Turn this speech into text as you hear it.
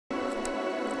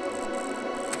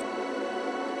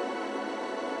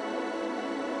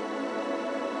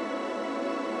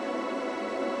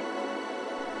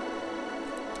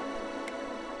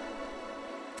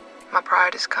My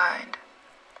pride is kind,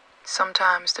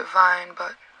 sometimes divine,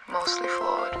 but mostly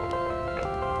flawed.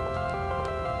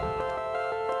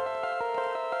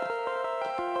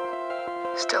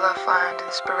 Still I find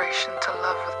inspiration to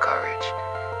love with courage.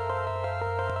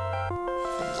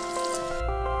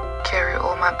 Carry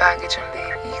all my baggage and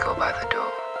leave ego by the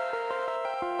door.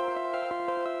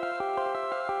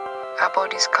 Our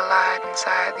bodies collide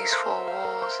inside these four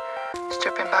walls,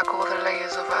 stripping back all the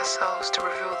layers of ourselves to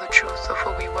reveal the truth of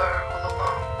who we were all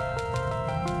along.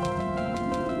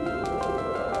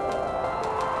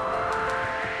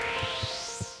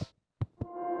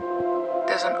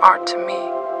 There's an art to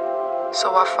me,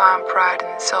 so I find pride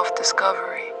in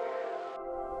self-discovery.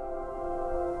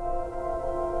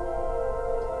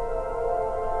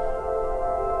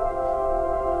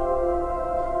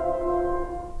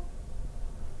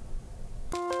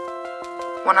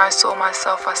 When I saw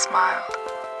myself, I smiled,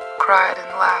 cried, and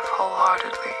laughed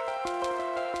wholeheartedly.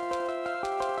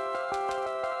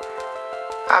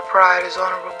 Our pride is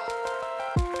honorable.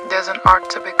 There's an art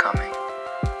to becoming.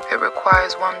 It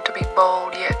requires one to be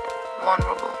bold yet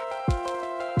vulnerable.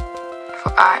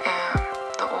 For I am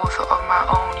the author of my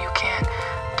own. You can't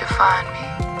define me.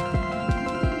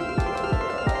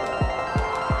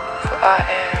 For I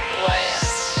am